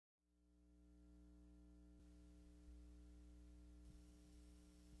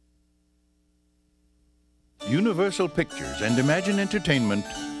Universal Pictures and Imagine Entertainment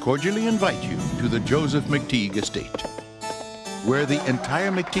cordially invite you to the Joseph McTeague estate, where the entire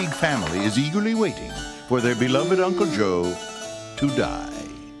McTeague family is eagerly waiting for their beloved Uncle Joe to die.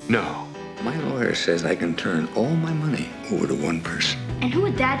 No. My lawyer says I can turn all my money over to one person. And who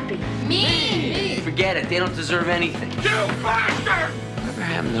would that be? Me! Forget it. They don't deserve anything. You bastard! Whatever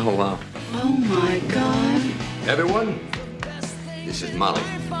happened to love? Oh, my God. Everyone, this is Molly.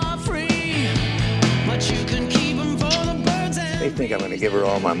 They think I'm going to give her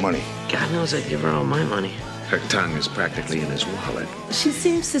all my money. God knows I'd give her all my money. Her tongue is practically in his wallet. She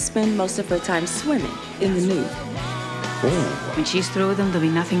seems to spend most of her time swimming in the nude. When she's through with him, there'll be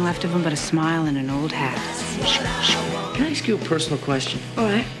nothing left of him but a smile and an old hat. Can I ask you a personal question? All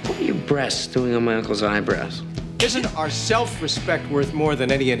right. What are your breasts doing on my uncle's eyebrows? Isn't our self-respect worth more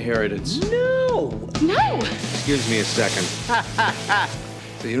than any inheritance? No! No! Excuse me a second.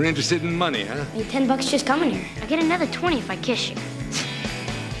 So you're interested in money, huh? I need $10 just coming here. I get another 20 if I kiss you.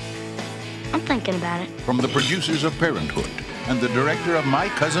 I'm thinking about it. From the producers of Parenthood and the director of My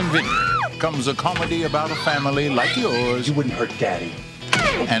Cousin Vinny comes a comedy about a family like yours. You wouldn't hurt Daddy.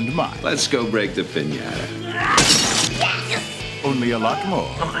 And mine. Let's go break the piñata. Only a lot more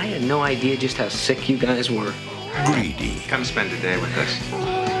Oh, I had no idea just how sick you guys were. greedy. Come spend a day with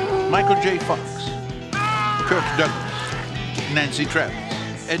us. Michael J. Fox, Kirk Douglas, Nancy Travis,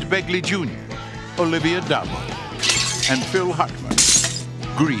 Ed Begley Jr., Olivia Dabo, and Phil Hartman.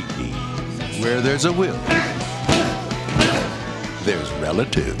 Greedy. Where there's a will, there's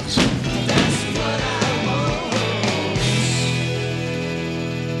relatives.